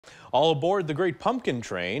All aboard the Great Pumpkin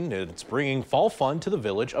Train. It's bringing fall fun to the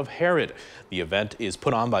village of Harrod. The event is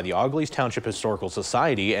put on by the Auglaize Township Historical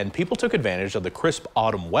Society, and people took advantage of the crisp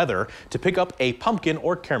autumn weather to pick up a pumpkin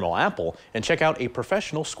or caramel apple and check out a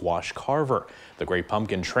professional squash carver. The Great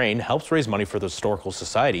Pumpkin Train helps raise money for the Historical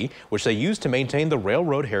Society, which they use to maintain the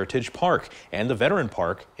Railroad Heritage Park and the Veteran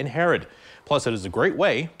Park in Harrod. Plus, it is a great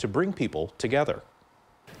way to bring people together.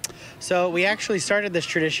 So we actually started this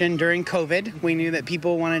tradition during COVID. We knew that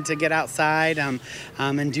people wanted to get outside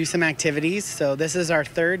and do some activities. So this is our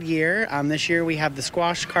third year. This year we have the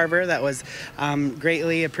squash carver that was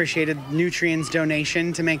greatly appreciated nutrients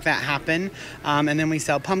donation to make that happen. And then we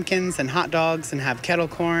sell pumpkins and hot dogs and have kettle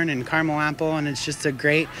corn and caramel apple. And it's just a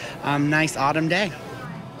great, nice autumn day.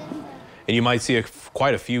 And you might see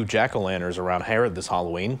quite a few jack-o'-lanterns around Harrod this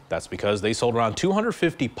Halloween. That's because they sold around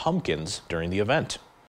 250 pumpkins during the event.